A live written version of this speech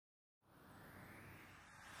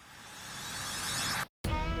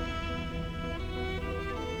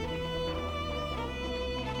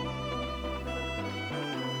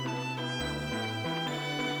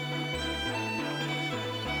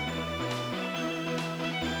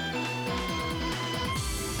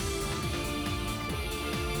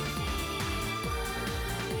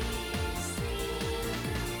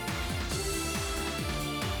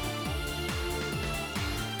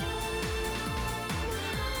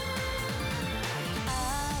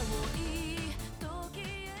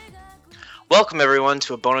Welcome everyone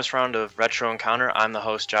to a bonus round of Retro Encounter. I'm the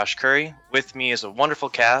host Josh Curry. With me is a wonderful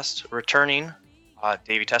cast, returning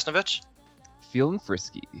Davey Tesnovich. Feeling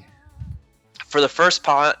frisky. For the first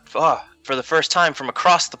time from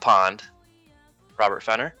across the pond, Robert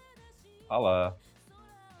Fenner. Holla.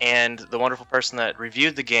 And the wonderful person that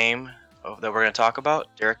reviewed the game that we're going to talk about,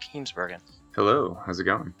 Derek Heemsbergen. Hello, how's it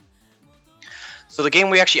going? So the game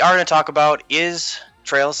we actually are going to talk about is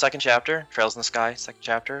Trails second chapter, Trails in the Sky second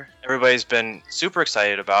chapter. Everybody's been super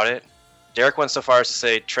excited about it. Derek went so far as to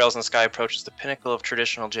say Trails in the Sky approaches the pinnacle of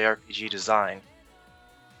traditional JRPG design.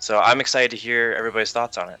 So I'm excited to hear everybody's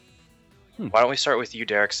thoughts on it. Why don't we start with you,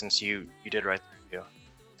 Derek, since you did write the review?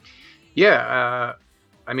 Yeah,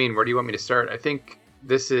 where do you want me to start? I think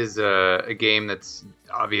this is a game that's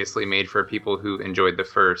obviously made for people who enjoyed the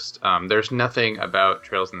first. There's nothing about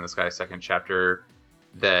Trails in the Sky second chapter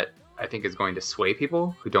that I think is going to sway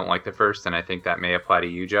people who don't like the first, and I think that may apply to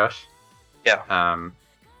you, Josh. Yeah.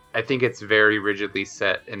 I think it's very rigidly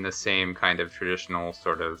set in the same kind of traditional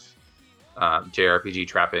sort of JRPG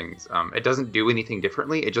trappings. It doesn't do anything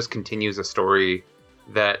differently. It just continues a story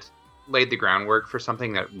that laid the groundwork for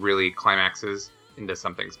something that really climaxes into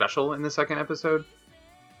something special in the second episode.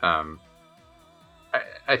 I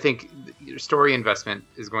think story investment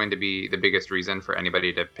is going to be the biggest reason for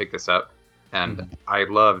anybody to pick this up. And I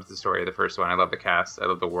loved the story of the first one. I love the cast. I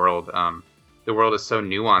love the world. The world is so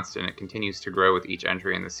nuanced, and it continues to grow with each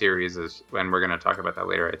entry in the series. And we're going to talk about that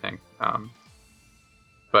later, I think. I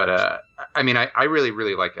really,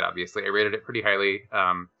 really like it, obviously. I rated it pretty highly.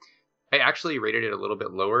 I actually rated it a little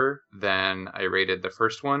bit lower than I rated the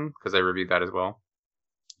first one, because I reviewed that as well.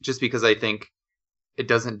 Just because I think it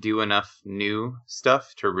doesn't do enough new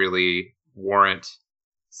stuff to really warrant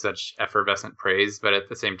such effervescent praise. But at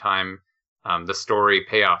the same time, the story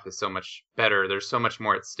payoff is so much better. There's so much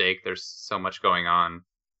more at stake. There's so much going on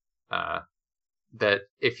that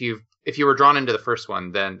if you were drawn into the first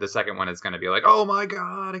one, then the second one is going to be like, oh my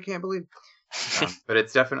god, I can't believe. But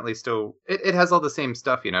it's definitely still it has all the same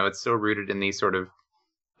stuff. It's still rooted in these sort of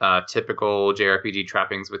typical JRPG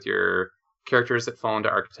trappings with your characters that fall into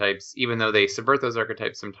archetypes, even though they subvert those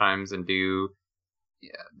archetypes sometimes and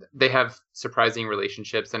they have surprising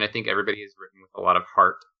relationships, and I think everybody is written with a lot of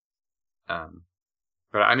heart.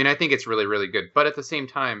 But I think it's really, really good. But at the same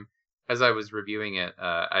time, as I was reviewing it,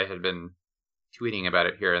 I had been tweeting about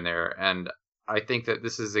it here and there, and I think that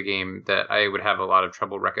this is a game that I would have a lot of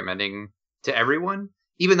trouble recommending to everyone,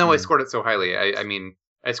 even though I scored it so highly.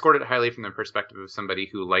 I scored it highly from the perspective of somebody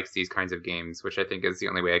who likes these kinds of games, which I think is the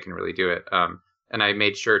only way I can really do it. And I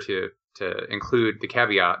made sure to include the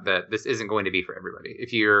caveat that this isn't going to be for everybody.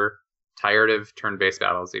 If you're tired of turn-based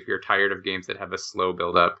battles, if you're tired of games that have a slow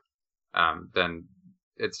build-up, then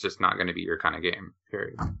it's just not going to be your kind of game,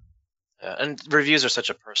 period. And reviews are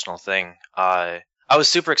such a personal thing. I was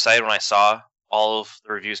super excited when I saw all of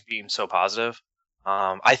the reviews being so positive.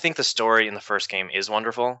 I think the story in the first game is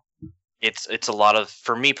wonderful. It's a lot of,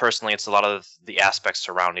 for me personally, it's a lot of the aspects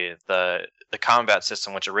surrounding it. The combat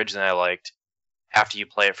system, which originally I liked, after you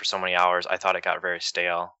play it for so many hours, I thought it got very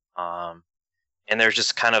stale. And there's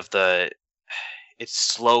just kind of it's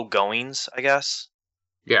slow goings, I guess.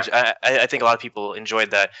 Yeah. I think a lot of people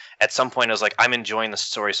enjoyed that. At some point, it was like, I'm enjoying the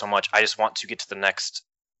story so much, I just want to get to the next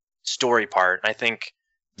story part. And I think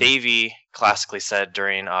Davey classically said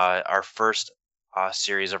during our first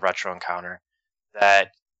series of Retro Encounter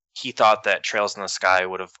that he thought that Trails in the Sky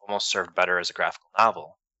would have almost served better as a graphical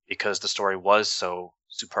novel because the story was so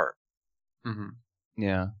superb. Mm-hmm.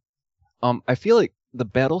 Yeah. I feel like the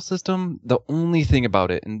battle system, the only thing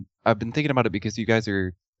about it, and I've been thinking about it because you guys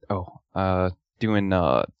are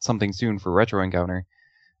doing something soon for Retro Encounter.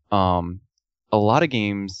 A lot of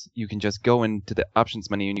games you can just go into the options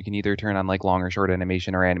menu and you can either turn on like long or short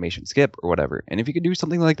animation or animation skip or whatever. And if you could do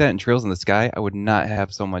something like that in Trails in the Sky, I would not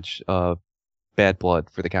have so much bad blood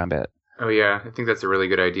for the combat. Oh yeah, I think that's a really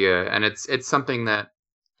good idea, and it's something that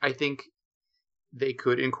I think they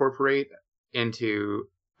could incorporate into.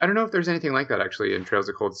 I don't know if there's anything like that actually in Trails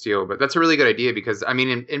of Cold Steel, but that's a really good idea because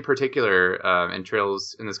in particular, in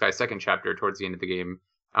Trails in the Sky second chapter, towards the end of the game,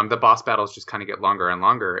 the boss battles just kind of get longer and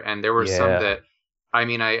longer, and there were some that, I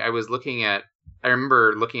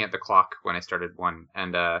remember looking at the clock when I started one,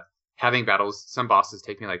 and having battles, some bosses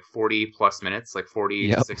take me like 40 plus minutes, like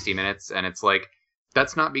 40 to 60 minutes, and it's like,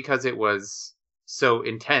 that's not because it was so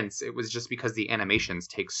intense, it was just because the animations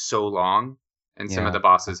take so long. And some of the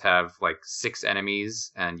bosses have like 6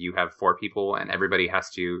 enemies and you have 4 people and everybody has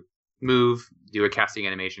to move, do a casting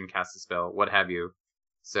animation, cast a spell, what have you.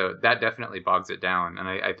 So that definitely bogs it down. And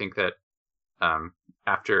I think that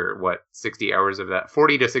After 60 hours of that,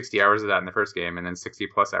 40 to 60 hours of that in the first game, and then 60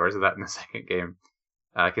 plus hours of that in the second game,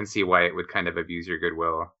 I can see why it would kind of abuse your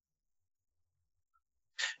goodwill.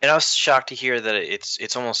 And I was shocked to hear that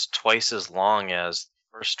it's almost twice as long as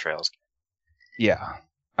the first Trails. Yeah,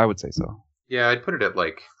 I would say so. Yeah, I'd put it at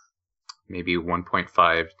like maybe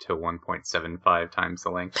 1.5 to 1.75 times the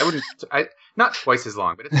length. Not twice as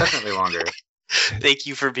long, but it's definitely longer. Thank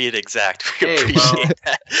you for being exact. We Hey, appreciate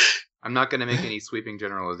that. I'm not going to make any sweeping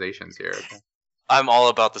generalizations here. Okay? I'm all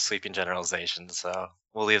about the sweeping generalizations, so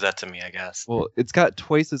we'll leave that to me, I guess. Well, it's got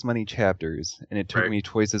twice as many chapters, and it took Right. me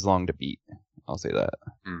twice as long to beat. I'll say that.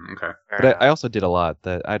 Okay. Fair But enough. I also did a lot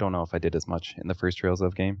that I don't know if I did as much in the first Trails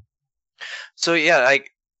of game. So yeah,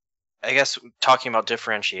 I guess talking about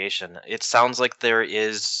differentiation, it sounds like there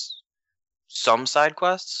is some side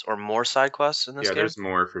quests or more side quests in this Yeah, game. there's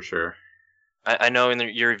more for sure. I know in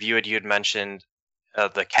your review you had mentioned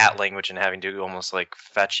the cat language and having to do almost like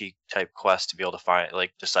fetchy type quests to be able to find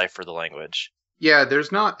decipher the language. Yeah,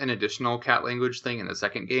 there's not an additional cat language thing in the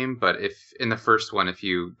second game, but if in the first one, if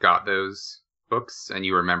you got those books and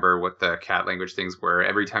you remember what the cat language things were,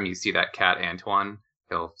 every time you see that cat Antoine,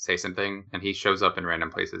 he'll say something, and he shows up in random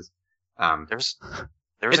places. There was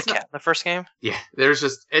a It's cat not- in the first game. Yeah,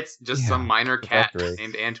 it's just some Yeah, minor the cat factory.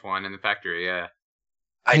 named Antoine in the factory. Yeah,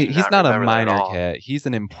 Hey, do he's not a remember that at minor all. cat. He's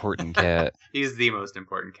an important cat. he's the most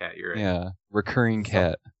important cat. You're right. Yeah, recurring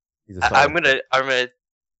cat. He's a I'm solid- gonna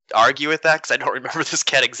argue with that because I don't remember this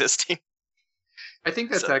cat existing. I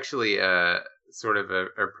think that's So- actually sort of a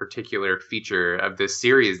particular feature of this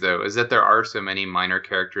series, though, is that there are so many minor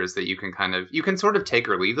characters that you can sort of take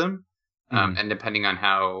or leave them, and depending on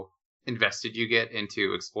how invested you get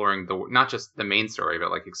into exploring not just the main story, but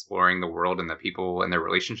like exploring the world and the people and their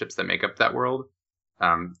relationships that make up that world,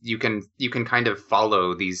 you can kind of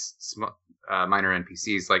follow these minor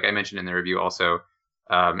NPCs, like I mentioned in the review. Also,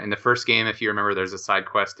 in the first game, if you remember, there's a side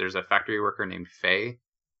quest. There's a factory worker named Faye.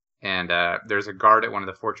 And there's a guard at one of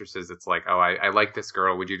the fortresses that's like, oh, I like this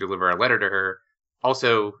girl. Would you deliver a letter to her?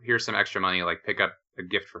 Also, here's some extra money, like pick up a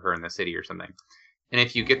gift for her in the city or something. And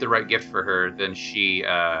if you get the right gift for her, then she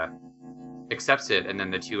accepts it, and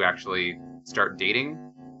then the two actually start dating.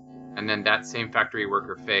 And then that same factory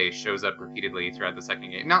worker, Faye, shows up repeatedly throughout the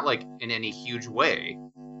second game. Not like in any huge way,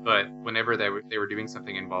 but whenever they were doing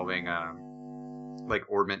something involving like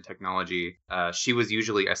orbment technology, she was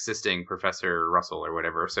usually assisting Professor Russell or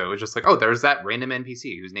whatever. So it was just like, oh, there's that random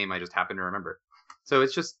NPC whose name I just happen to remember. So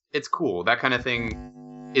it's cool. That kind of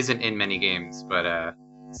thing isn't in many games, but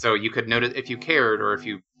so you could notice if you cared or if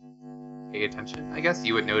you pay attention, I guess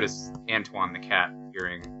you would notice Antoine the cat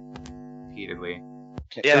appearing repeatedly.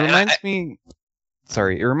 Yeah, it and reminds me.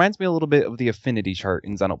 Sorry, it reminds me a little bit of the affinity chart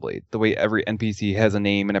in Xenoblade. The way every NPC has a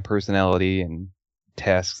name and a personality and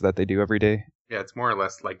tasks that they do every day. Yeah, it's more or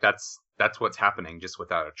less like that's what's happening, just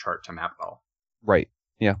without a chart to map it all. Right.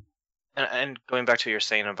 And going back to what you're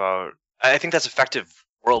saying about, I think that's effective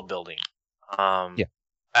world building. Yeah.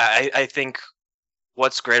 I think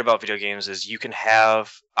what's great about video games is I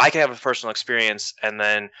can have a personal experience, and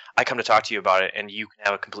then I come to talk to you about it, and you can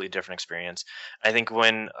have a completely different experience. I think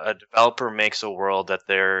when a developer makes a world that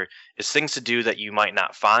there is things to do that you might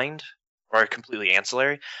not find or are completely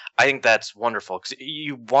ancillary, I think that's wonderful, because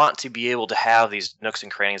you want to be able to have these nooks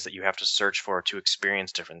and crannies that you have to search for to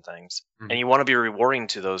experience different things. Mhm. And you want to be rewarding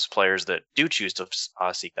to those players that do choose to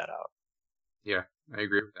seek that out. Yeah, I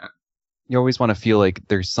agree with that. You always want to feel like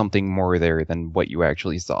there's something more there than what you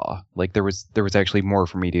actually saw. Like there was actually more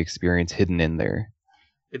for me to experience hidden in there.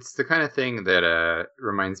 It's the kind of thing that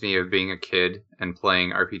reminds me of being a kid and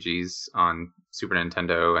playing RPGs on Super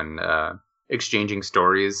Nintendo and exchanging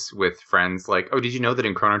stories with friends. Like, oh, did you know that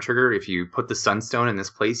in Chrono Trigger, if you put the Sunstone in this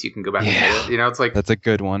place, you can go back and get it? You know, it's like, That's a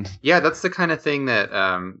good one. yeah, that's the kind of thing that,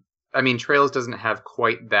 I mean, Trails doesn't have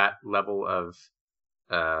quite that level of,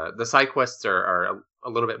 the side quests are a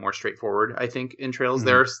little bit more straightforward, I think, in Trails.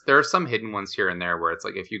 Mhm. There are some hidden ones here and there where it's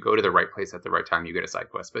like, if you go to the right place at the right time, you get a side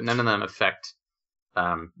quest, but none of them affect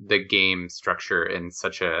the game structure in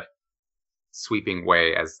such a sweeping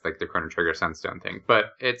way as like the Chrono Trigger Sunstone thing.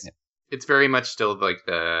 But it's very much still like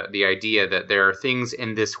the idea that there are things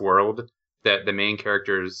in this world that the main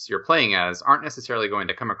characters you're playing as aren't necessarily going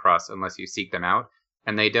to come across unless you seek them out,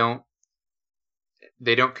 and they don't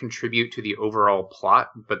contribute to the overall plot,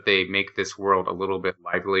 but they make this world a little bit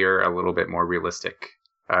livelier, a little bit more realistic,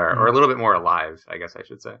 or a little bit more alive, I guess I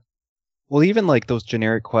should say. Well, even like those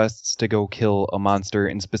generic quests to go kill a monster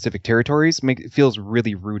in specific territories it feels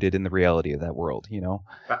really rooted in the reality of that world, you know?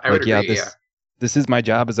 I would Like, agree, this is my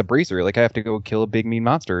job as a bracer. Like I have to go kill a big mean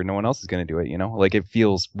monster. No one else is going to do it, you know? Like it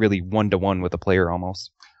feels really one-to-one with the player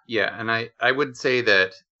almost. Yeah, and I would say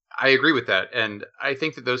that I agree with that, and I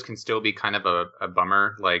think that those can still be kind of a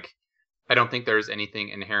bummer. Like, I don't think there's anything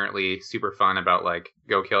inherently super fun about like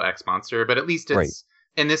go kill X monster, but at least Right. it's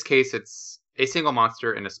in this case it's a single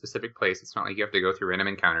monster in a specific place. It's not like you have to go through random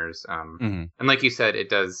encounters. Hmm. And like you said, it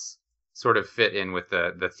does sort of fit in with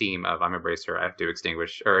the theme of I'm a bracer. I have to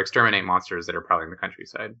extinguish or exterminate monsters that are prowling the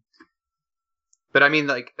countryside. But I mean,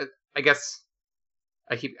 like, I guess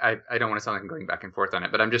I don't want to sound like I'm going back and forth on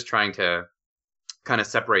it, but I'm just trying to kind of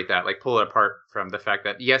separate that, like pull it apart from the fact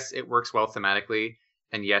that yes, it works well thematically,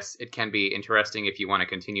 and yes, it can be interesting if you want to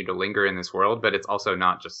continue to linger in this world, but it's also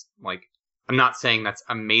not just like I'm not saying that's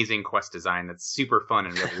amazing quest design that's super fun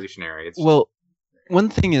and revolutionary. It's Well, one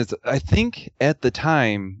thing is, I think at the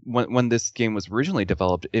time when this game was originally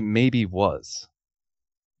developed, it maybe was.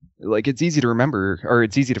 Like, it's easy to remember, or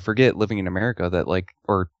it's easy to forget living in America that, like,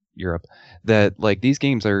 or Europe, that, like, these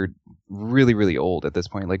games are really, really old at this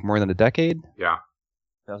point, like more than a decade. yeah,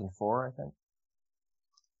 2004, I think.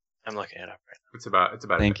 I'm looking it up right it's about a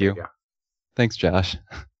Thank decade, you. Yeah, Thanks, Josh.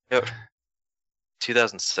 now. Yep.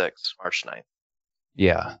 2006, March 9th.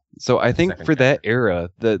 Yeah. So I think Second for that gen. era,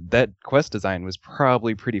 that quest design was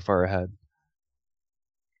probably pretty far ahead.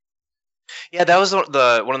 Yeah, that was one of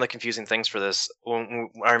the confusing things for this.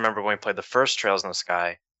 I remember when we played the first Trails in the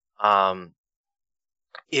Sky,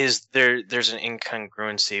 is there's an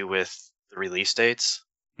incongruency with the release dates.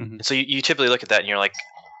 Mhm. And so you typically look at that and you're like,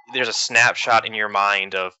 there's a snapshot in your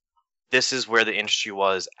mind of this is where the industry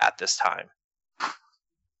was at this time,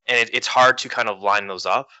 and it's hard to kind of line those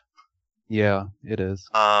up. Yeah, it is.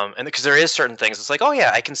 And because there is certain things, it's like, oh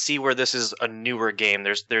yeah, I can see where this is a newer game.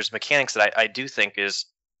 There's mechanics that I do think is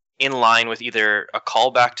in line with either a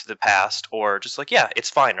callback to the past or just like, yeah, it's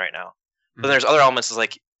fine right now. But Mhm. there's other elements that's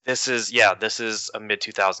like, this is a mid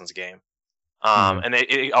 2000s game. And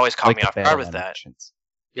it always caught Like me the off guard battle with that. animations.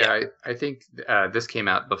 Yeah, I think this came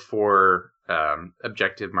out before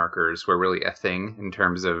objective markers were really a thing in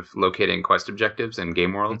terms of locating quest objectives in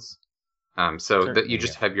game worlds. So that you Certainly,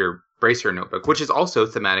 just yeah. have your bracer notebook, which is also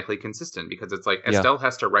thematically consistent because it's like Yeah. Estelle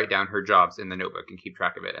has to write down her jobs in the notebook and keep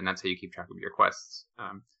track of it, and that's how you keep track of your quests.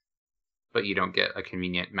 But you don't get a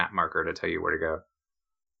convenient map marker to tell you where to go.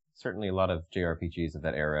 Certainly, a lot of JRPGs of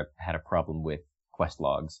that era had a problem with quest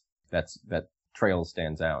logs. That Trails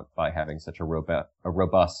stands out by having such a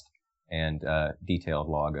robust and detailed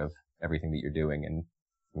log of everything that you're doing and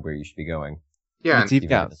where you should be going. Yeah, It's even even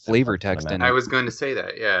got if it's a flavor simple text in cinematic. it. I was going to say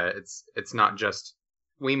that. Yeah, it's not just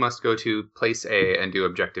we must go to place A and do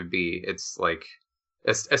objective B. It's like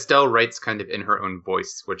Estelle writes kind of in her own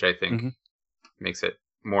voice, which I think Mhm. makes it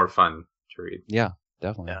more fun to read. Yeah,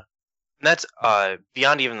 definitely. Yeah. And that's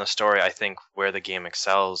beyond even the story. I think where the game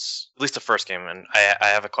excels, at least the first game, and I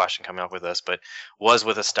have a question coming up with this, but was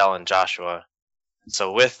with Estelle and Joshua.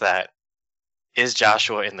 So with that, is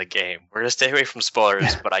Joshua in the game? We're gonna stay away from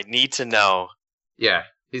spoilers, but I need to know. Yeah,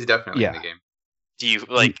 he's definitely in Yeah. the game. Do you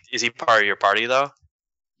like? Is he part of your party though?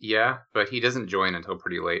 Yeah, but he doesn't join until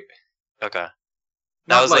pretty late. Okay. Not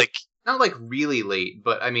That was like not like really late,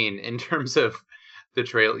 but I mean, in terms of the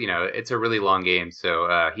trail, it's a really long game,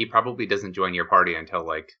 so he probably doesn't join your party until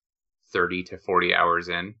like 30 to 40 hours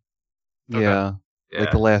in. Okay. Yeah. Yeah,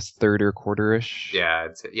 Like the last third or quarter-ish. yeah,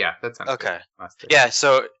 that sounds okay. good. Last third. Yeah,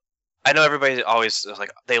 so I know everybody always is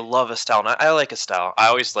like they love Estelle, and I like Estelle. I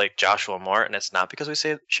always like Joshua more, and it's not because we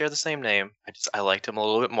share the same name. I liked him a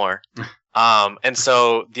little bit more. And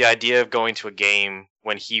so the idea of going to a game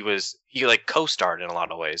when he like co-starred in a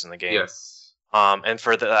lot of ways in the game. Yes. And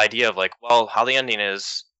for the idea of like, well, how the ending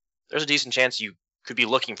is, there's a decent chance you could be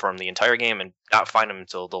looking for him the entire game and not find him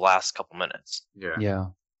until the last couple minutes. Yeah. Yeah.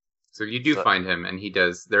 So you do So- find him, and he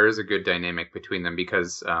does. There is a good dynamic between them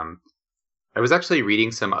because I was actually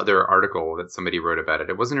reading some other article that somebody wrote about it.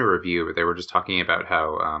 It wasn't a review, but they were just talking about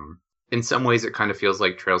how, in some ways, it kind of feels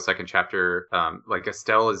like Trail's second chapter. Like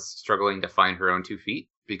Estelle is struggling to find her own 2 feet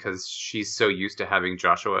because she's so used to having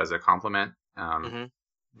Joshua as a compliment Mhm.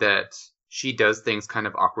 that she does things kind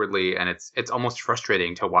of awkwardly, and it's almost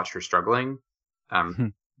frustrating to watch her struggling.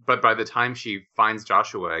 But by the time she finds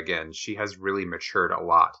Joshua again, she has really matured a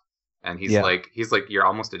lot. And he's Yeah. like you're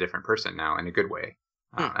almost a different person now in a good way.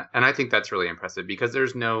 And I think that's really impressive because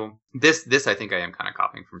there's no this I think I am kind of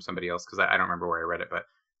copying from somebody else because I don't remember where I read it, but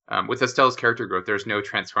with Estelle's character growth, there's no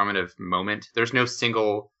transformative moment. There's no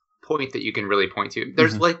single point that you can really point to.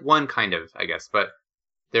 There's like one kind of, I guess, but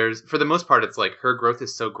there's for the most part, it's like her growth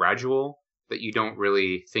is so gradual that you don't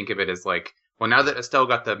really think of it as like, well, now that Estelle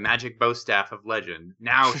got the magic bow staff of legend,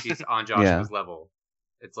 now she's on Joshua's level.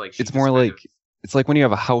 It's like she It's just more kind like of- it's like when you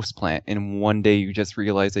have a house plant and one day you just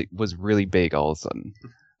realize it was really big all of a sudden.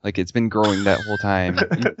 Like it's been growing that whole time.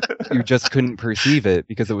 You just couldn't perceive it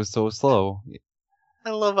because it was so slow. I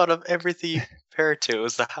love out of everything you compare it to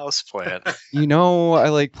is the houseplant. You know, I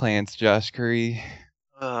like plants, Josh Curry.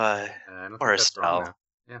 I don't Or think that's wrong, Estelle.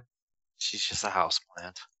 though. Yeah. She's just a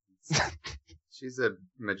houseplant. She's a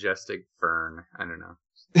majestic fern. I don't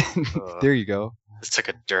know. There you go. This took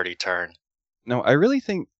a dirty turn. No, I really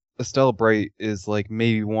think Estelle Bright is like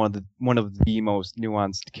maybe one of the most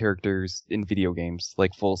nuanced characters in video games,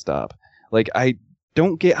 like full stop. Like I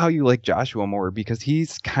don't get how you like Joshua more because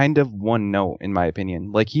he's kind of one note in my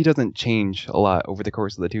opinion. Like he doesn't change a lot over the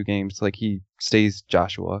course of the two games. Like he stays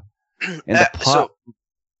Joshua. And the plot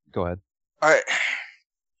Go ahead. All right.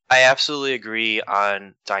 I absolutely agree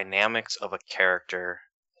on dynamics of a character.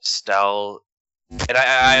 Estelle, and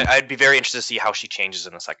I'd be very interested to see how she changes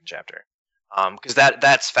in the second chapter. Because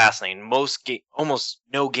that's fascinating. Almost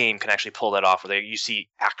no game can actually pull that off, where you see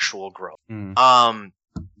actual growth.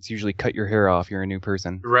 It's usually cut your hair off. You're a new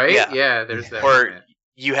person. Right? Yeah. Yeah, there's that. Or moment.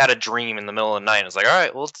 you had a dream in the middle of the night. And it's like, all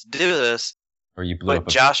right, well, let's do this. Or you blew But up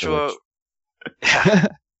a Joshua, village.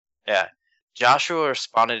 yeah, Joshua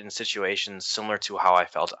responded in situations similar to how I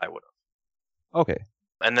felt I would have. Okay.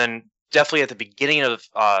 And then definitely at the beginning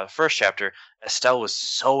of first chapter, Estelle was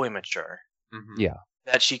so immature. Mhm. Yeah.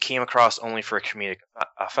 That she came across only for a comedic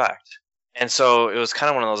effect. And so it was kind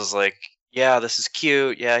of one of those, is like, yeah, this is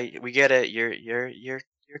cute. Yeah, we get it. You're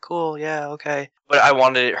cool. Yeah, okay. But I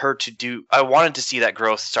wanted to see that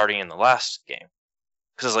growth starting in the last game.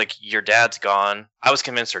 Because like, your dad's gone. I was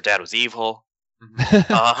convinced her dad was evil.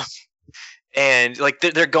 Mhm. And like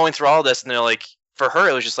they're going through all this, and they're like, for her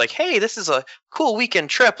it was just like, hey, this is a cool weekend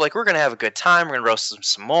trip. Like we're gonna have a good time. We're gonna roast some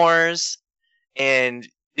s'mores. And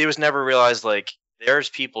it was never realized like, there's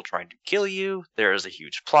people trying to kill you. There is a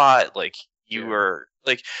huge plot. Like you were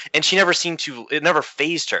like, and she never seemed to. It never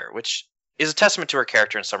phased her, which is a testament to her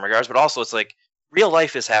character in some regards. But also, it's like real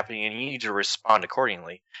life is happening, and you need to respond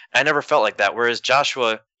accordingly. And I never felt like that. Whereas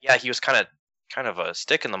Joshua, yeah, he was kind of a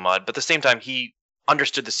stick in the mud, but at the same time, he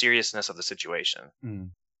understood the seriousness of the situation.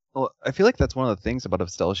 Well, I feel like that's one of the things about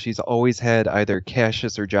Estelle. She's always had either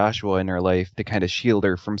Cassius or Joshua in her life to kind of shield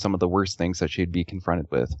her from some of the worst things that she'd be confronted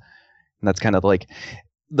with. And that's kind of like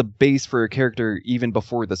the base for a character even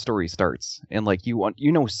before the story starts. And like you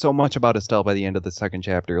know so much about Estelle by the end of the second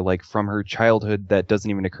chapter, like from her childhood that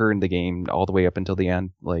doesn't even occur in the game all the way up until the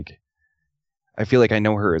end. Like I feel like I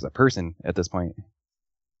know her as a person at this point.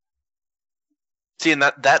 See, and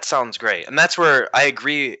that sounds great. And that's where I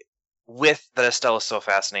agree with that Estelle is so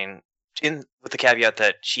fascinating, with the caveat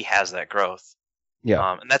that she has that growth.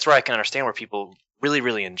 Yeah. And that's where I can understand where people really,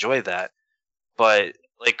 really enjoy that. But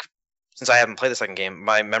like, since I haven't played the second game,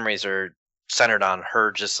 my memories are centered on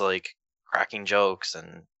her just like cracking jokes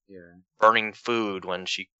and burning food when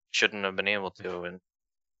she shouldn't have been able to. And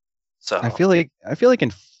so I feel like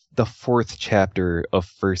in the fourth chapter of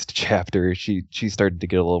first chapter, she started to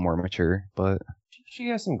get a little more mature, but She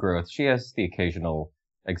has some growth. She has the occasional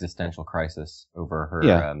existential crisis over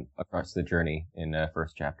her across the journey in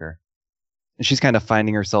first chapter. she's kind of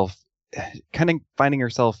finding herself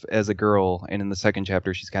as a girl, and in the second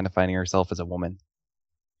chapter she's kind of finding herself as a woman.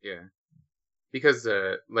 Yeah. Because,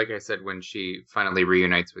 like I said, when she finally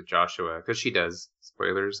reunites with Joshua, because she does,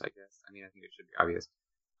 spoilers, I guess. I mean, I think it should be obvious.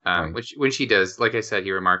 Right. When she does, like I said,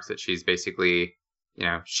 he remarks that she's basically,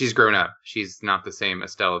 she's grown up. She's not the same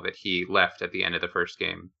Estelle that he left at the end of the first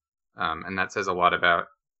game. And that says a lot about,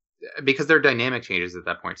 because their dynamic changes at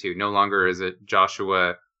that point too. No longer is it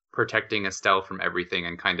Joshua protecting Estelle from everything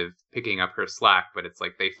and kind of picking up her slack, but it's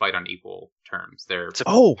like they fight on equal terms.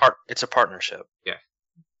 it's a partnership. Yeah.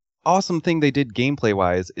 Awesome thing they did gameplay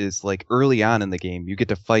wise is like early on in the game you get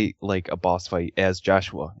to fight like a boss fight as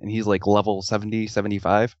Joshua, and he's like level 70,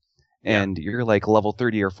 75, and you're like level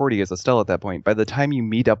 30 or 40 as Estelle at that point. By the time you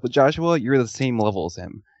meet up with Joshua, you're the same level as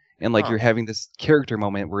him. And like you're having this character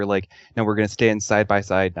moment where like, no, we're gonna stand side by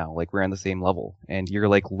side now, like we're on the same level, and you're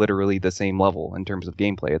like literally the same level in terms of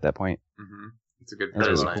gameplay at that point. Mm-hmm. It's a good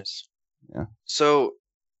That is really nice. Yeah. So,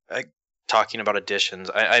 talking about additions,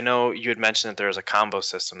 I know you had mentioned that there was a combo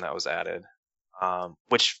system that was added,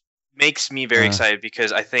 which makes me very excited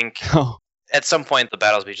because I think at some point the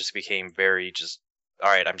battles just became very all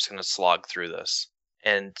right, I'm just going to slog through this.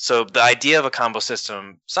 And so the idea of a combo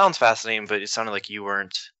system sounds fascinating, but it sounded like you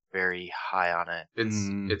weren't very high on it.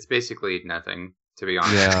 It's basically nothing, to be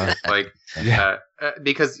honest. Yeah.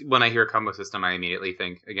 Because when I hear combo system, I immediately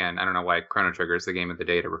think, again, I don't know why Chrono Trigger is the game of the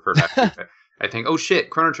day to refer back to, but I think, oh shit,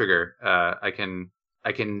 Chrono Trigger. I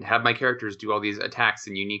can have my characters do all these attacks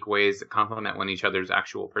in unique ways that complement one each other's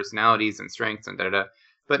actual personalities and strengths and da-da-da.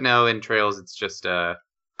 But no, in Trails, it's just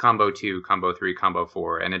combo 2, combo 3, combo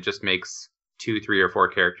 4, and it just makes 2, 3, or 4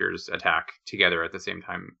 characters attack together at the same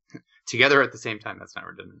time. Together at the same time, that's not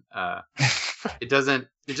redundant. It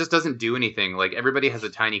just doesn't do anything. Like, everybody has a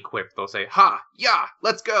tiny quip. They'll say, ha, yeah,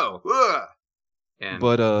 let's go. Ugh! And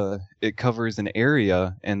But it covers an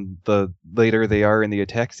area, and the later they are in the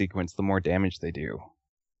attack sequence, the more damage they do.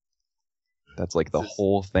 That's like the This is-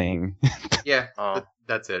 whole thing. yeah, Oh.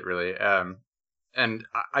 that's it, really. And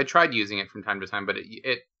I tried using it from time to time, but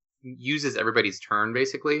it uses everybody's turn,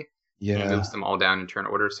 basically. It Yeah. moves them all down in turn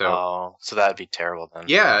order, so... so that'd be terrible then.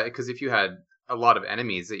 Yeah, because if you had a lot of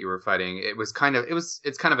enemies that you were fighting, it's kind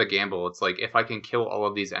of a gamble. It's like, if I can kill all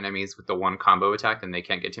of these enemies with the one combo attack, then they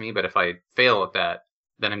can't get to me. But if I fail at that,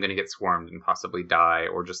 then I'm going to get swarmed and possibly die,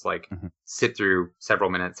 or just like Mhm. sit through several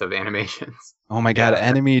minutes of animations. Oh my god, Yeah.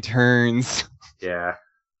 enemy turns. Yeah.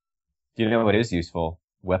 Do you know what is useful?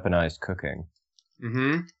 Weaponized cooking.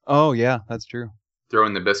 Mm-hmm. Oh yeah, that's true.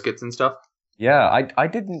 Throwing the biscuits and stuff. Yeah, I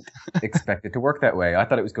didn't expect it to work that way. I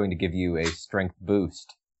thought it was going to give you a strength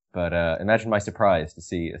boost. But imagine my surprise to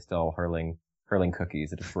see Estelle hurling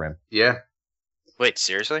cookies at a shrimp. Yeah. Wait,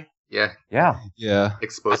 seriously? Yeah. Yeah. Yeah.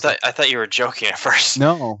 Explosive. I thought you were joking at first.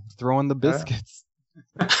 No, throwing the biscuits.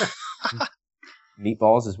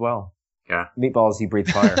 Meatballs as well. Yeah. Meatballs, he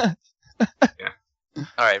breathes fire.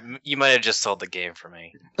 All right, you might have just sold the game for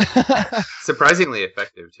me. Surprisingly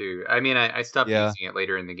effective too. I mean, I stopped Yeah. using it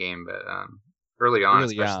later in the game, but early on,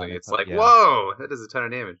 Early on, especially, it's it's like- like, yeah. whoa, that does a ton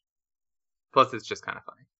of damage. Plus, it's just kind of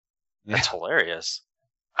funny. That's hilarious.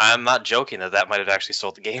 I'm not joking that might have actually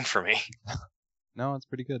sold the game for me. No, it's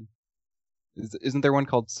pretty good. Isn't there one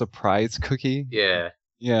called Surprise Cookie? Yeah.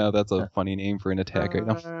 Yeah, that's a funny name for an attack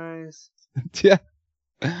item. Surprise. Yeah.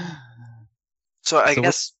 So I So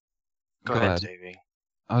guess. Go Go ahead, ahead. Davey.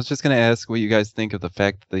 I was just gonna ask what you guys think of the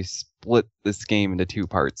fact that they split this game into 2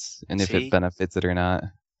 parts, and if See? it benefits it or not.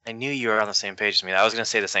 I knew you were on the same page as me. I was going to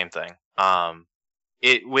say the same thing.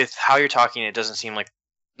 It with how you're talking, it doesn't seem like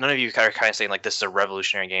none of you are kind of saying like this is a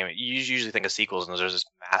revolutionary game. You usually think of sequels, and there's this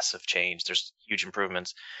massive change. There's huge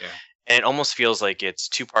improvements, Yeah. and it almost feels like it's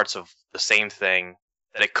 2 parts of the same thing.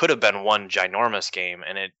 That it could have been one ginormous game,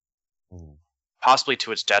 and it Hmm. possibly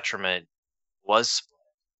to its detriment was split.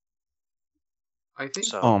 I think.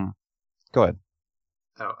 So Go ahead.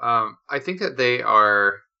 I think that they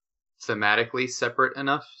are thematically separate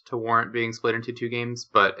enough to warrant being split into 2 games,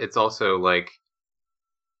 but it's also like,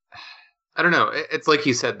 I don't know. It's like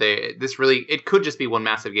you said, it could just be one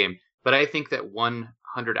massive game, but I think that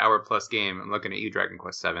 100-hour plus game, I'm looking at you, Dragon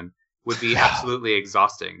Quest VII, would be absolutely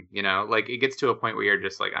exhausting. You know, like, it gets to a point where you're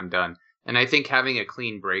just like, I'm done. And I think having a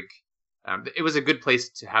clean break, it was a good place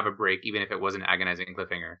to have a break, even if it was an agonizing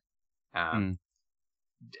cliffhanger.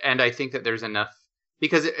 And I think that there's enough,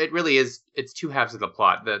 because it really is, it's 2 halves of the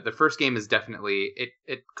plot. The first game is definitely,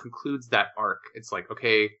 it concludes that arc. It's like,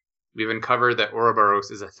 okay, we've uncovered that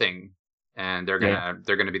Ouroboros is a thing, and they're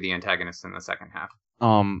gonna be the antagonists in the second half.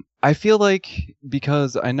 I feel like,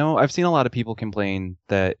 because I know I've seen a lot of people complain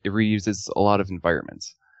that it reuses a lot of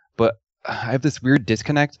environments, but I have this weird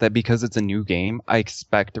disconnect that because it's a new game, I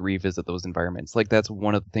expect to revisit those environments. Like, that's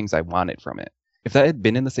one of the things I wanted from it. If that had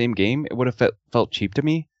been in the same game, it would have felt cheap to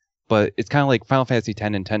me. But it's kind of like Final Fantasy X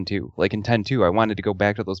and X-2. Like, in X-2, I wanted to go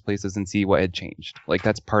back to those places and see what had changed. Like,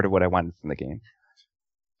 that's part of what I wanted from the game.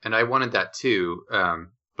 And I wanted that too,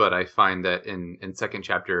 but I find that in second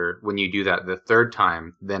chapter, when you do that the third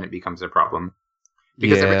time, then it becomes a problem.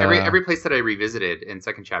 Because every place that I revisited in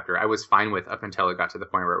second chapter, I was fine with up until it got to the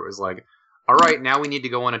point where it was like, all right, now we need to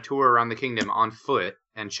go on a tour around the kingdom on foot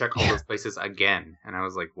and check all those places again. And I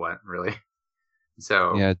was like, what, really?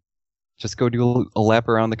 So Yeah, just go do a lap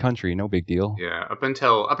around the country, no big deal. yeah, up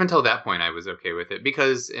until that point, I was okay with it,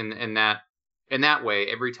 because in that way,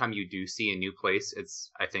 every time you do see a new place, it's,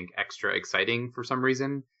 I think, extra exciting for some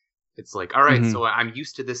reason. It's like, all right, Mhm. so I'm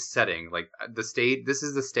used to this setting, like this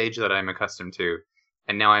is the stage that I'm accustomed to,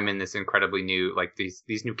 and now I'm in this incredibly new, like these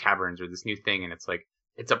new caverns or this new thing, and it's like,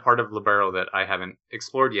 it's a part of Libero that I haven't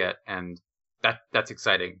explored yet, and that's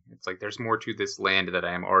exciting. It's like there's more to this land that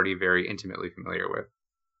I am already very intimately familiar with.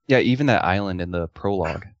 Yeah, even that island in the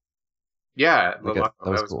prologue. Yeah, Like, Lalaco,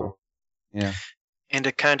 that was cool. Yeah. And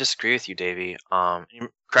to kind of disagree with you, Davey,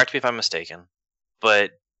 correct me if I'm mistaken,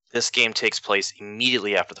 but this game takes place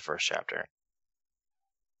immediately after the first chapter.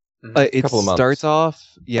 It Couple of months.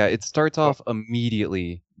 starts off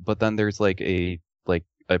immediately, but then there's like a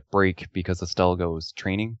break because Estelle goes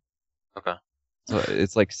training. Okay. So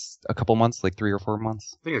it's like a couple months, like 3 or 4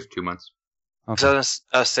 months. I think it's 2 months. Okay. So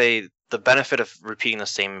I say the benefit of repeating the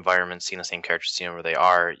same environment, seeing the same characters, seeing where they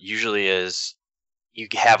are, usually is you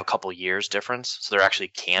have a couple years difference, so there actually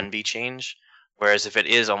can be change. Whereas if it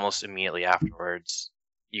is almost immediately afterwards,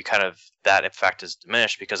 you kind of that effect is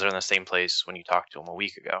diminished because they're in the same place when you talked to them a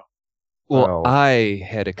week ago. Well, Oh. I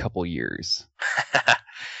had a couple years,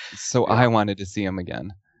 so Yeah. I wanted to see him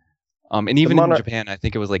again. And even in monarch- Japan, I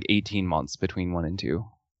think it was like 18 months between 1 and 2.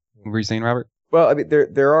 What were you saying, Robert? Well, I mean,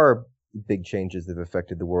 there are big changes that have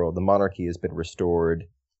affected the world. The monarchy has been restored.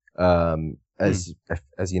 As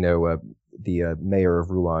you know, the mayor of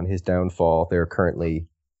Rouen, his downfall. They're currently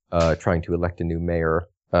trying to elect a new mayor,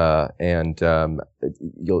 and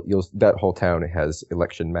you'll that whole town has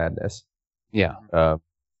election madness. Yeah.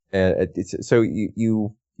 And so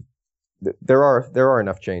there are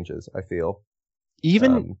enough changes, I feel.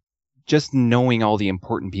 Even just knowing all the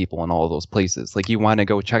important people in all of those places, like you want to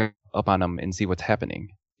go check up on them and see what's happening.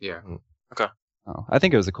 Yeah, Oh, I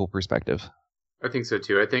think it was a cool perspective. I think so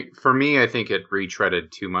too. I think for me, I think it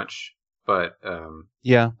retreaded too much, but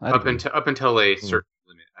Yeah, I'd up agree. until a certain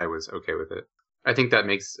limit, I was okay with it. I think that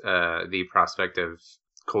makes the prospect of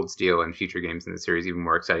Cold Steel and future games in the series even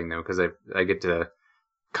more exciting, though, because I get to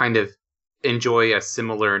kind of enjoy a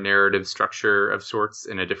similar narrative structure of sorts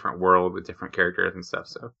in a different world with different characters and stuff.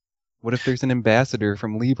 So What if there's an ambassador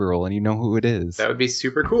from Liberal and you know who it is? that would be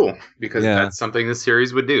super cool because Yeah. that's something this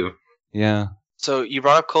series would do. Yeah. So you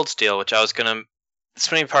brought up Cold Steel, which I was gonna.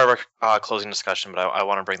 This may be part of our closing discussion, but I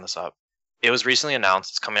want to bring this up. It was recently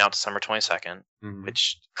announced it's coming out December 22nd,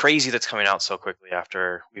 which crazy that's coming out so quickly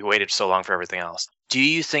after we waited so long for everything else. Do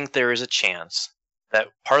you think there is a chance that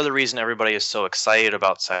part of the reason everybody is so excited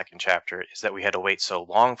about second chapter is that we had to wait so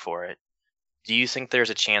long for it? Do you think there's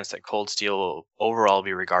a chance that Cold Steel will overall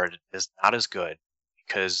be regarded as not as good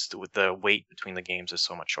because with the wait between the games is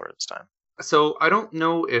so much shorter this time? So I don't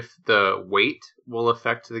know if the wait will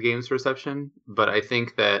affect the game's reception, but I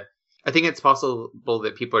think it's possible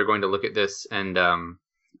that people are going to look at this and I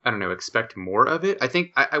don't know, expect more of it.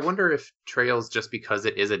 I wonder if Trails, just because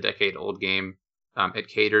it is a decade-old game, it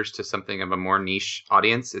caters to something of a more niche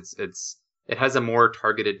audience. It has a more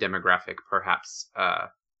targeted demographic, perhaps,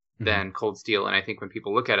 than Cold Steel. And I think when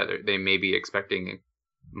people look at it, they may be expecting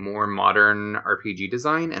more modern RPG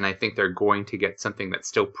design, and I think they're going to get something that's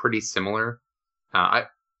still pretty similar. I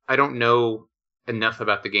don't know enough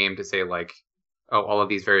about the game to say like, oh, all of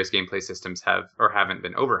these various gameplay systems have or haven't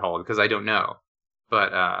been overhauled, because I don't know.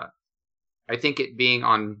 But I think it being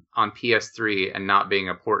on PS3 and not being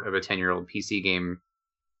a port of a 10-year-old PC game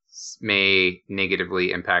may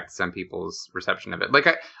negatively impact some people's reception of it. Like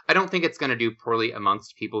I don't think it's going to do poorly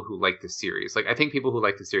amongst people who like the series. Like I think people who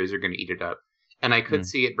like the series are going to eat it up. And I could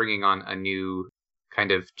see it bringing on a new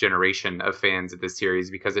kind of generation of fans of this series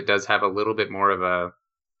because it does have a little bit more of a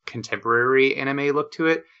contemporary anime look to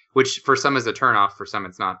it, which for some is a turnoff, for some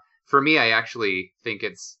it's not. For me, I actually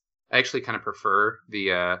kind of prefer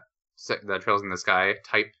the Trails in the Sky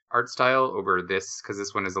type art style over this, because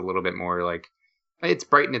this one is a little bit more like, it's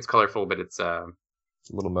bright and it's colorful, but it's a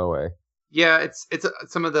little moe. Yeah, it's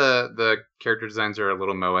some of the character designs are a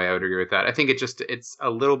little moe. I would agree with that. I think it's a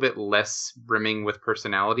little bit less brimming with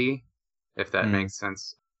personality, if that makes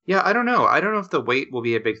sense. Yeah, I don't know. I don't know if the wait will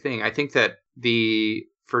be a big thing. I think that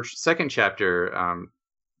for second chapter,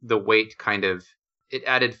 the wait kind of it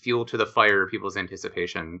added fuel to the fire of people's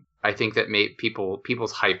anticipation. I think that made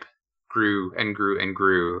people's hype grew and grew and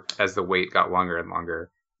grew as the wait got longer and longer.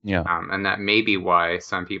 Yeah. And that may be why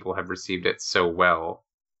some people have received it so well.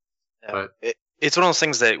 But it's one of those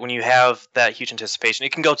things that when you have that huge anticipation,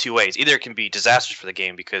 it can go two ways. Either it can be disastrous for the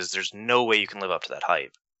game because there's no way you can live up to that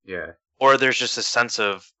hype. Yeah. Or there's just a sense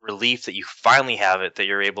of relief that you finally have it, that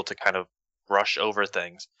you're able to kind of brush over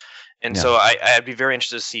things. And so I'd be very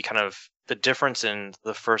interested to see kind of the difference in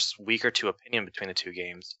the first week or two opinion between the two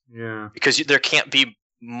games. Yeah. Because there can't be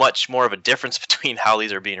much more of a difference between how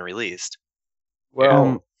these are being released.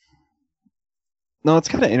 Well, no, it's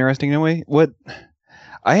kind of interesting in a way.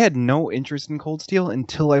 I had no interest in Cold Steel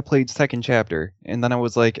until I played second chapter, and then I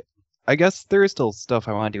was like, I guess there is still stuff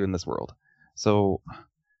I want to do in this world. So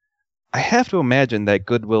I have to imagine that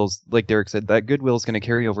goodwill's, like Derek said, that goodwill's going to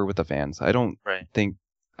carry over with the fans. I also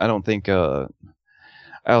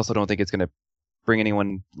don't think it's going to bring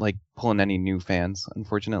anyone, like, pulling any new fans,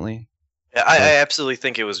 unfortunately. Yeah, I absolutely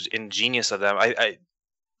think it was ingenious of them.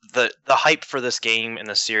 The hype for this game and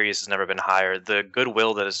the series has never been higher. The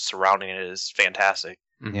goodwill that is surrounding it is fantastic.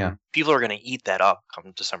 Mm-hmm. Yeah. People are going to eat that up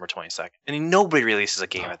come December 22nd. And nobody releases a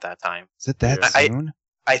game at that time. Is it that soon?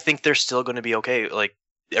 I think they're still going to be okay. Like,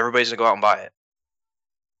 everybody's going to go out and buy it.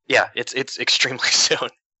 Yeah, it's extremely soon.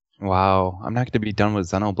 Wow, I'm not going to be done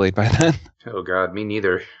with Xenoblade by then. Oh god, me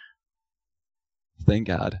neither. Thank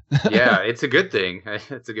God. Yeah, it's a good thing.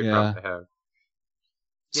 It's a good problem to have.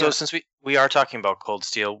 So since we are talking about Cold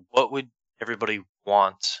Steel, what would everybody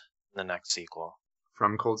want the next sequel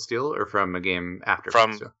From Cold Steel or from a game after From-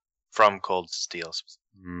 Cold Steel? from Cold Steel?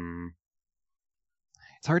 Hmm.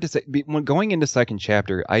 It's hard to say. When going into second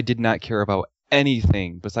chapter, I did not care about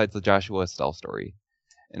anything besides the Joshua Estelle story.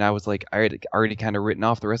 And I was like, I had already kind of written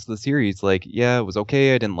off the rest of the series. Like, yeah, it was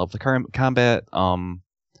okay. I didn't love the combat.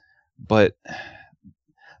 But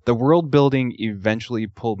the world building eventually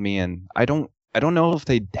pulled me in. I don't know if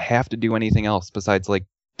they have to do anything else besides like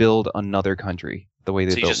build another country the way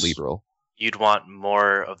they So you built just- Liberal. You'd want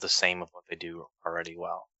more of the same of what they do already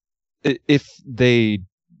well. If they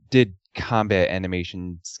did combat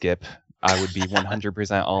animation skip, I would be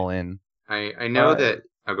 100% all in. I know Uh, that.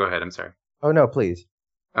 Oh, go ahead. I'm sorry. Oh no, please.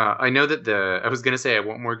 I know that I was gonna say I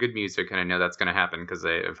want more good music, and I know that's gonna happen because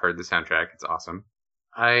I've heard the soundtrack. It's awesome.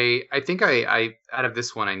 I think I out of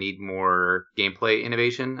this one I need more gameplay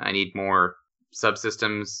innovation. I need more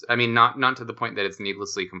subsystems. I mean, not to the point that it's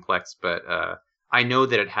needlessly complex, but I know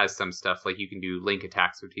that it has some stuff like you can do link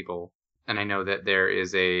attacks with people, and I know that there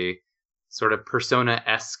is a sort of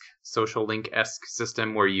Persona-esque, social link-esque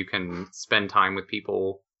system where you can spend time with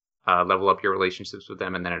people, level up your relationships with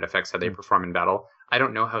them, and then it affects how they perform in battle. I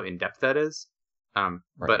don't know how in depth that is,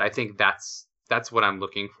 but I think that's what I'm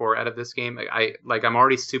looking for out of this game. I'm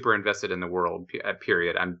already super invested in the world.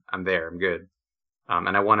 Period. I'm there. I'm good,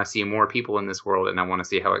 and I want to see more people in this world, and I want to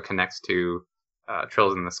see how it connects to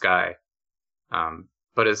Trails in the Sky.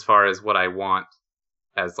 But as far as what I want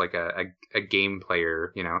as like a game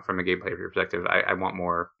player, from a gameplay perspective, I want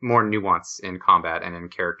more nuance in combat and in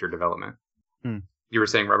character development. You were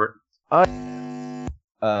saying, Robert? I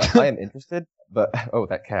am interested, but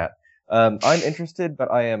that cat. I'm interested,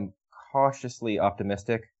 but I am cautiously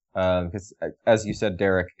optimistic because, as you said,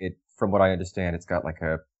 Derek, from what I understand, it's got like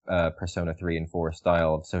a Persona 3 and 4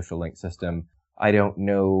 style of social link system. I don't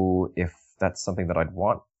know if that's something that I'd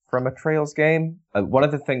want from a Trails game. One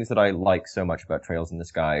of the things that I like so much about Trails in the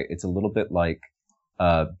Sky, it's a little bit like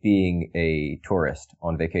being a tourist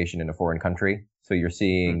on vacation in a foreign country. So you're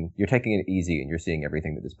taking it easy and you're seeing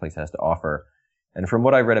everything that this place has to offer. And from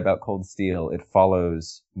what I read about Cold Steel, it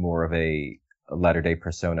follows more of a latter-day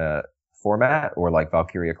Persona format, or like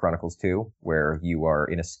Valkyria Chronicles 2, where you are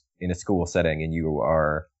in a school setting and you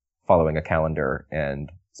are following a calendar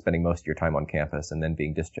and spending most of your time on campus and then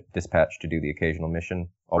being dispatched to do the occasional mission,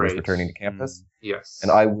 always Right. returning to campus. Yes.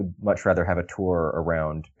 And I would much rather have a tour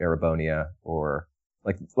around Erebonia or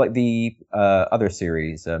like the other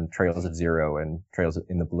series, Trails of Zero and Trails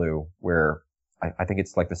in the Blue, where I think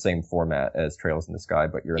it's like the same format as Trails in the Sky,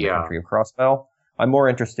 but you're in the country of Crossbell. I'm more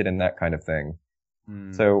interested in that kind of thing.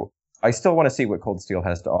 So I still want to see what Cold Steel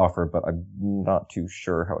has to offer, but I'm not too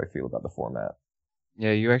sure how I feel about the format.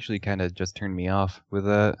 Yeah, you actually kind of just turned me off with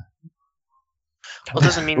that. Well, it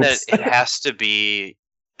doesn't mean that it has to be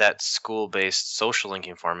that school-based social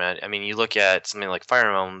linking format. I mean, you look at something like Fire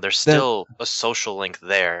Emblem, there's still a social link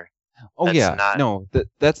there. Oh That's yeah, not- no,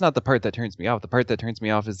 that's not the part that turns me off. The part that turns me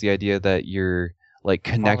off is the idea that you're like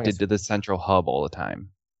connected to the central hub all the time.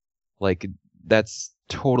 Like that's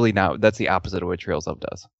totally not. That's the opposite of what Trails of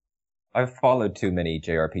does. I've followed too many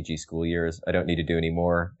JRPG school years. I don't need to do any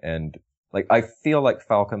more. And like I feel like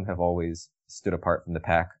Falcom have always stood apart from the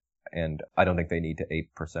pack, and I don't think they need to ape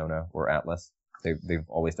Persona or Atlas. They've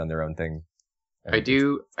always done their own thing. And I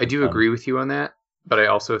do agree with you on that, but I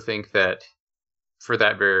also think that for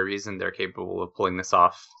that very reason, they're capable of pulling this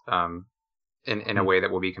off in a way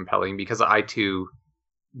that will be compelling. Because I too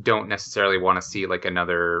don't necessarily want to see like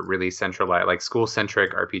another really centralized, like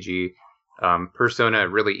school-centric RPG. Persona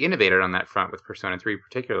really innovated on that front with Persona 3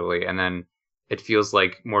 particularly, and then it feels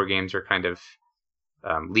like more games are kind of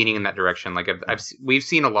leaning in that direction. Like we've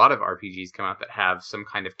seen a lot of RPGs come out that have some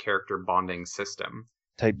kind of character bonding system.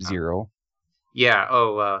 Type 0. Yeah.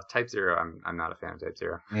 Type 0. I'm not a fan of Type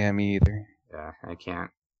 0. Yeah, me either. Yeah, I can't.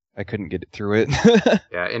 I couldn't get it through it.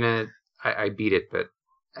 Yeah, I beat it, but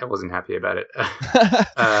I wasn't happy about it.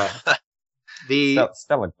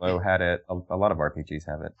 Stellar Glow had it. A lot of RPGs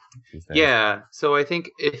have it these days. Yeah, so I think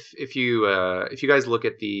if you guys look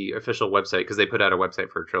at the official website, because they put out a website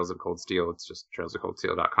for Trails of Cold Steel, it's just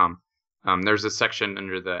trailsofcoldsteel.com. There's a section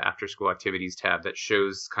under the After School Activities tab that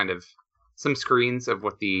shows kind of some screens of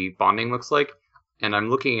what the bonding looks like, and I'm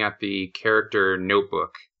looking at the character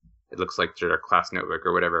notebook. It looks like their class notebook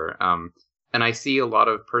or whatever, and I see a lot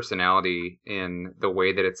of personality in the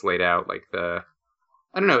way that it's laid out, like I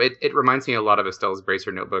don't know. It reminds me a lot of Estelle's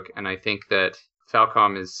Bracer notebook, and I think that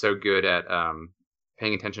Falcom is so good at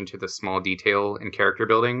paying attention to the small detail in character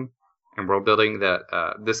building and world building that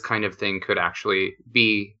this kind of thing could actually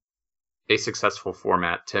be a successful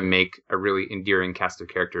format to make a really endearing cast of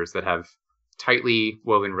characters that have tightly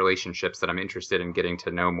woven relationships that I'm interested in getting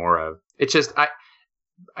to know more of. It's just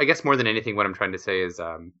I guess more than anything, what I'm trying to say is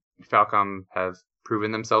Falcom have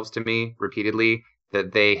proven themselves to me repeatedly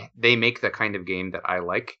that they make the kind of game that I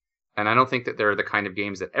like, and I don't think that they're the kind of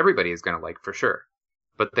games that everybody is going to like for sure,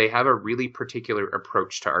 but they have a really particular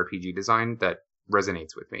approach to RPG design that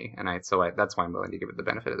resonates with me, and that's why I'm willing to give it the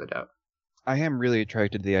benefit of the doubt. I am really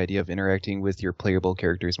attracted to the idea of interacting with your playable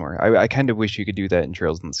characters more. I kind of wish you could do that in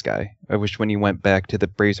Trails in the Sky. I wish when you went back to the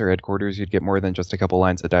Bracer headquarters, you'd get more than just a couple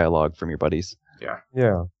lines of dialogue from your buddies.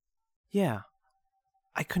 Yeah. Yeah.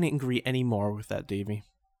 I couldn't agree any more with that, Davey.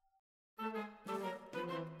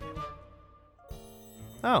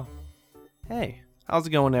 Oh. Hey. How's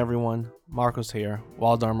it going, everyone? Marcos here,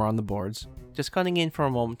 Wild Armor on the boards. Just cutting in for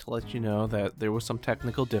a moment to let you know that there was some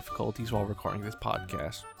technical difficulties while recording this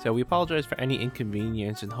podcast, so we apologize for any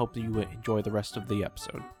inconvenience and hope that you enjoy the rest of the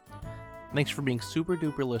episode. Thanks for being super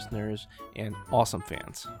duper listeners and awesome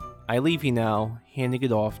fans. I leave you now, handing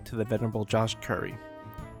it off to the venerable Josh Curry.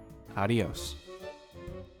 Adios.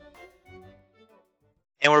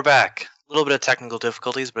 And we're back. A little bit of technical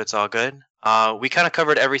difficulties, but it's all good. We kind of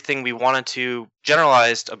covered everything we wanted to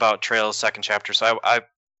generalized about Trails second chapter. So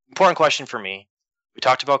important question for me. We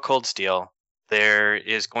talked about Cold Steel. There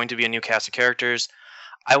is going to be a new cast of characters.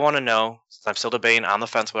 I want to know, since I'm still debating on the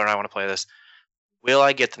fence whether or not I want to play this, will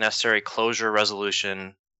I get the necessary closure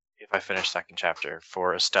resolution if I finish second chapter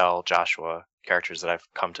for Estelle, Joshua, characters that I've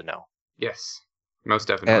come to know? Yes, most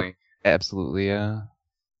definitely. Absolutely, yeah.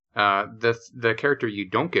 The character you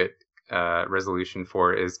don't get resolution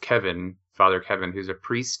for is Kevin, Father Kevin, who's a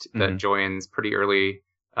priest that joins pretty early.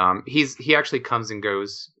 He actually comes and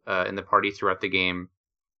goes in the party throughout the game,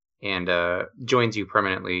 and joins you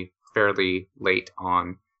permanently fairly late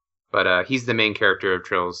on. But he's the main character of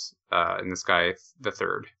Trails in the Sky the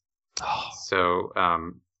Third. Oh. So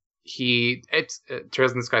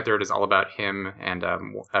Trails in the Sky Third is all about him and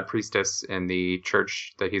a priestess in the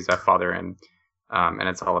church that he's a father in, and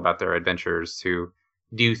it's all about their adventures to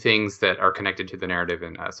do things that are connected to the narrative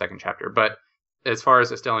in second chapter. But as far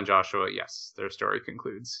as Estelle and Joshua, yes, their story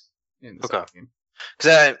concludes in the second game.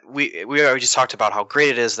 Because we already just talked about how great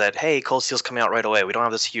it is that, hey, Cold Steel's coming out right away. We don't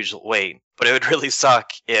have this huge wait. But it would really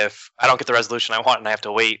suck if I don't get the resolution I want and I have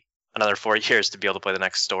to wait another 4 years to be able to play the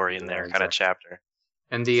next story in their kind of chapter.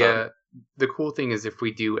 And the cool thing is if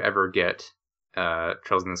we do ever get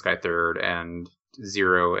Trails in the Sky Third and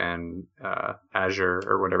Zero and Azure,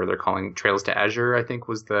 or whatever they're calling Trails to Azure, I think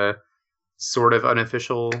was the sort of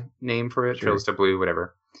unofficial name for it. Sure. Trails to Blue,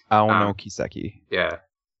 whatever. Aono Kiseki. Yeah.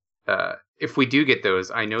 If we do get those,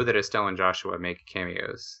 I know that Estelle and Joshua make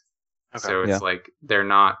cameos. Okay. So it's like they're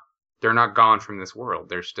not gone from this world.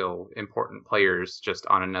 They're still important players, just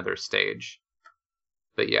on another stage.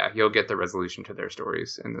 But yeah, you'll get the resolution to their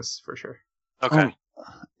stories in this for sure. Okay.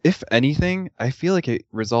 If anything, I feel like it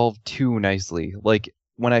resolved too nicely. Like,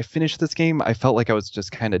 when I finished this game, I felt like I was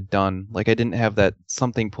just kind of done. Like, I didn't have that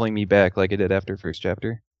something pulling me back like I did after first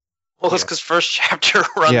chapter. Well, it's because first chapter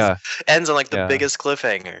ends on like the biggest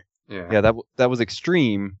cliffhanger. Yeah, that was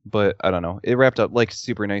extreme, but I don't know. It wrapped up like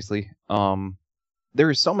super nicely. There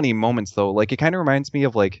were so many moments though. Like, it kind of reminds me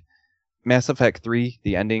of like Mass Effect 3.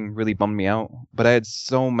 The ending really bummed me out, but I had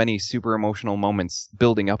so many super emotional moments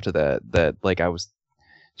building up to that like I was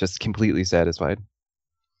just completely satisfied.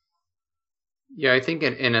 Yeah, I think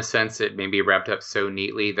in a sense it maybe wrapped up so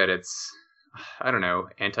neatly that it's, I don't know,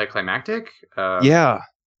 anticlimactic.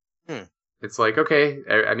 It's like, okay,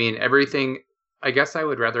 I mean, everything. I guess I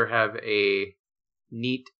would rather have a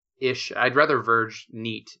neat-ish. I'd rather verge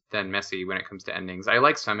neat than messy when it comes to endings. I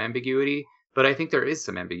like some ambiguity, but I think there is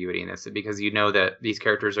some ambiguity in this because you know that these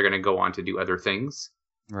characters are going to go on to do other things.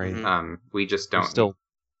 Right. We just don't. There's still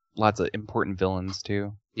lots of important villains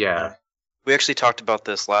too. Yeah. We actually talked about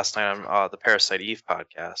this last night on the Parasite Eve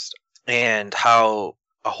podcast, and how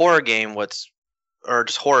a horror game, or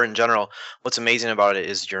just horror in general, what's amazing about it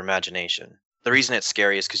is your imagination. The reason it's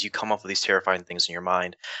scary is because you come up with these terrifying things in your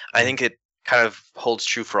mind. I think it kind of holds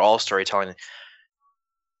true for all storytelling.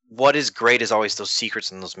 What is great is always those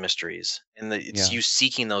secrets and those mysteries, and it's you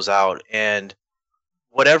seeking those out. And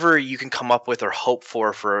whatever you can come up with or hope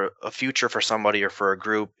for a future for somebody or for a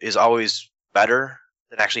group is always better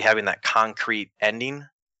than actually having that concrete ending.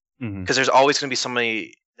 Because there's always going to be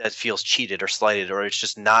somebody that feels cheated or slighted, or it's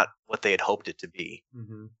just not what they had hoped it to be.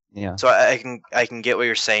 Yeah. So I can get what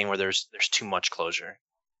you're saying, where there's too much closure.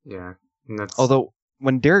 Yeah. Although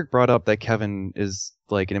when Derek brought up that Kevin is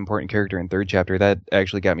like an important character in third chapter, that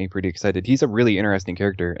actually got me pretty excited. He's a really interesting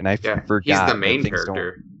character, and I forgot he's the main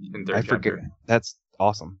character in third chapter. That's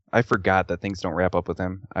awesome. I forgot that things don't wrap up with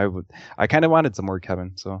him. I kind of wanted some more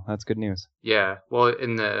Kevin, so that's good news. Yeah, well,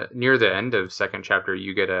 near the end of second chapter,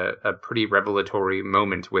 you get a pretty revelatory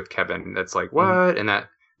moment with Kevin. That's like what, and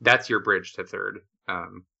that's your bridge to third,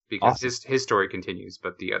 because his story continues,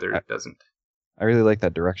 but the other doesn't. I really like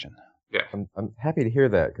that direction. Yeah, I'm happy to hear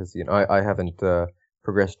that because I haven't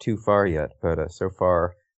progressed too far yet, but so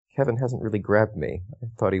far Kevin hasn't really grabbed me. I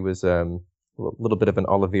thought he was a little bit of an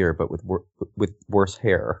Olivier, but with worse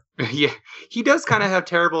hair. Yeah, he does kind of have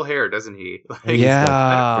terrible hair, doesn't he? Like,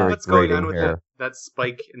 yeah, what's going on with hair. that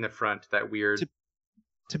spike in the front? That weird.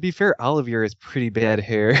 To be fair, Olivier has pretty bad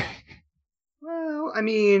hair. Well, I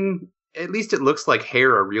mean, at least it looks like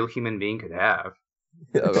hair a real human being could have.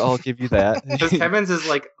 I'll give you that. Because Kevin's is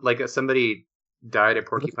like somebody dyed a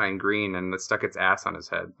porcupine green and stuck its ass on his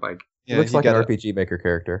head. Like, yeah, looks like an RPG Maker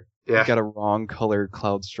character. Yeah, he got a wrong color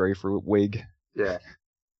Cloud Strifer wig. Yeah.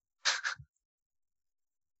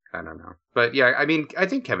 I don't know, but yeah, I mean, I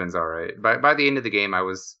think Kevin's all right. By the end of the game, I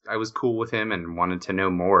was cool with him and wanted to know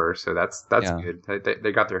more. So that's good.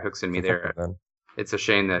 They got their hooks in me there. It's a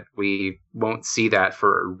shame that we won't see that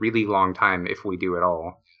for a really long time if we do at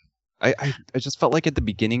all. I just felt like at the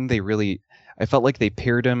beginning I felt like they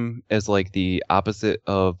paired him as like the opposite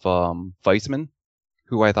of Weissman,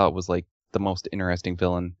 who I thought was like the most interesting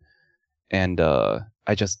villain, and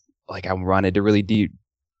I just like I wanted to really deep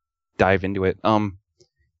dive into it.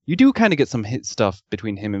 You do kind of get some hit stuff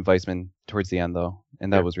between him and Weissman towards the end though,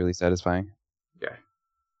 and that was really satisfying. Yeah,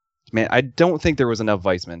 man, I don't think there was enough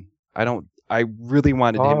Weissman. I really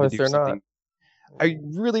wanted him to do something. I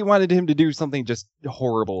really wanted him to do something just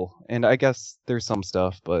horrible, and I guess there's some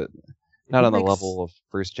stuff, but not on the level of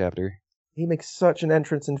first chapter. He makes such an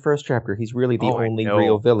entrance in first chapter. He's really the only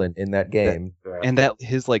real villain in that game. And that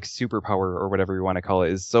his like superpower or whatever you want to call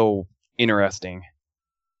it is so interesting,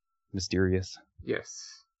 mysterious.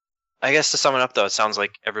 Yes. I guess to sum it up, though, it sounds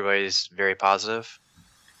like everybody's very positive.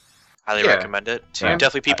 Highly recommend it to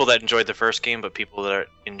definitely people that enjoyed the first game, but people that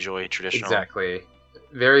enjoy traditional. Exactly.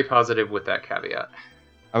 Very positive with that caveat.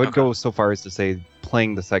 I would go so far as to say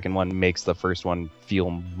playing the second one makes the first one feel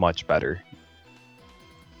much better.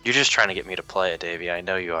 You're just trying to get me to play it, Davey. I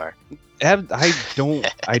know you are. I don't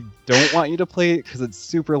want you to play it because it's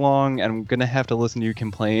super long, and I'm gonna have to listen to you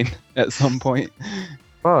complain at some point.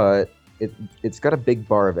 But it's got a big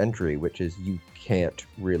bar of entry, which is you can't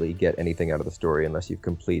really get anything out of the story unless you've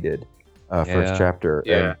completed first chapter.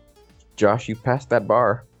 Yeah. And Josh, you passed that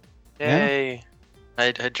bar. Yay! Yeah.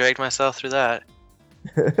 I dragged myself through that.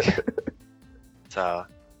 So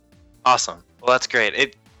awesome. Well, that's great.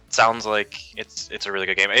 It sounds like it's a really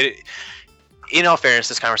good game. In all fairness,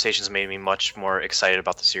 this conversation has made me much more excited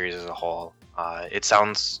about the series as a whole. It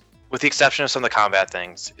sounds, with the exception of some of the combat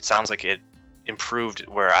things, it sounds like it improved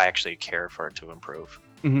where I actually care for it to improve.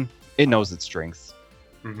 Mm-hmm. It knows its strengths.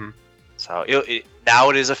 Mm-hmm. So now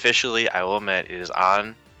it is officially, I will admit, it is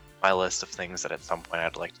on my list of things that at some point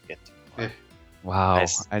I'd like to get to. Wow,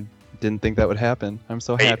 nice. I didn't think that would happen. I'm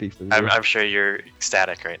so happy for you. I'm sure you're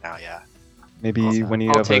ecstatic right now, yeah. Maybe when you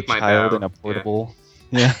have a child and a portable.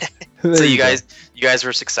 Yeah. So you guys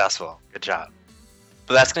were successful. Good job.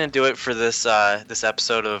 But that's going to do it for this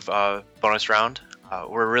episode of Bonus Round.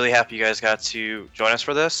 We're really happy you guys got to join us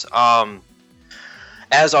for this.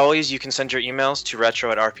 As always, you can send your emails to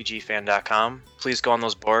retro@rpgfan.com. Please go on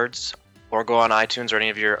those boards or go on iTunes or any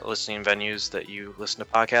of your listening venues that you listen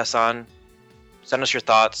to podcasts on. Send us your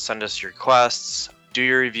thoughts, send us your requests, do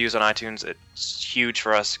your reviews on iTunes. It's huge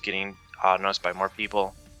for us getting noticed by more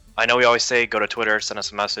people. I know we always say go to Twitter, send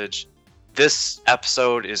us a message. This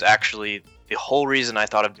episode is actually the whole reason I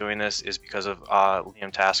thought of doing this is because of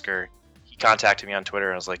Liam Tasker. He contacted me on Twitter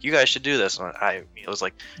and was like, you guys should do this. And it was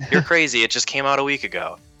like, you're crazy. It just came out a week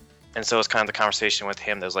ago. And so it's kind of the conversation with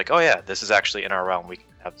him that was like, oh yeah, this is actually in our realm. We can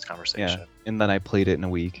have this conversation. Yeah. And then I played it in a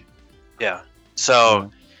week. Yeah.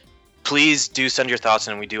 So please do send your thoughts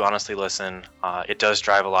in. We do honestly listen. It does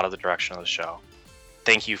drive a lot of the direction of the show.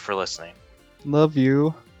 Thank you for listening. Love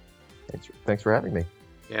you. Thanks for having me.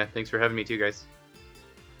 Yeah, thanks for having me too, guys.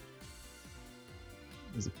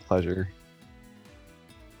 It was a pleasure.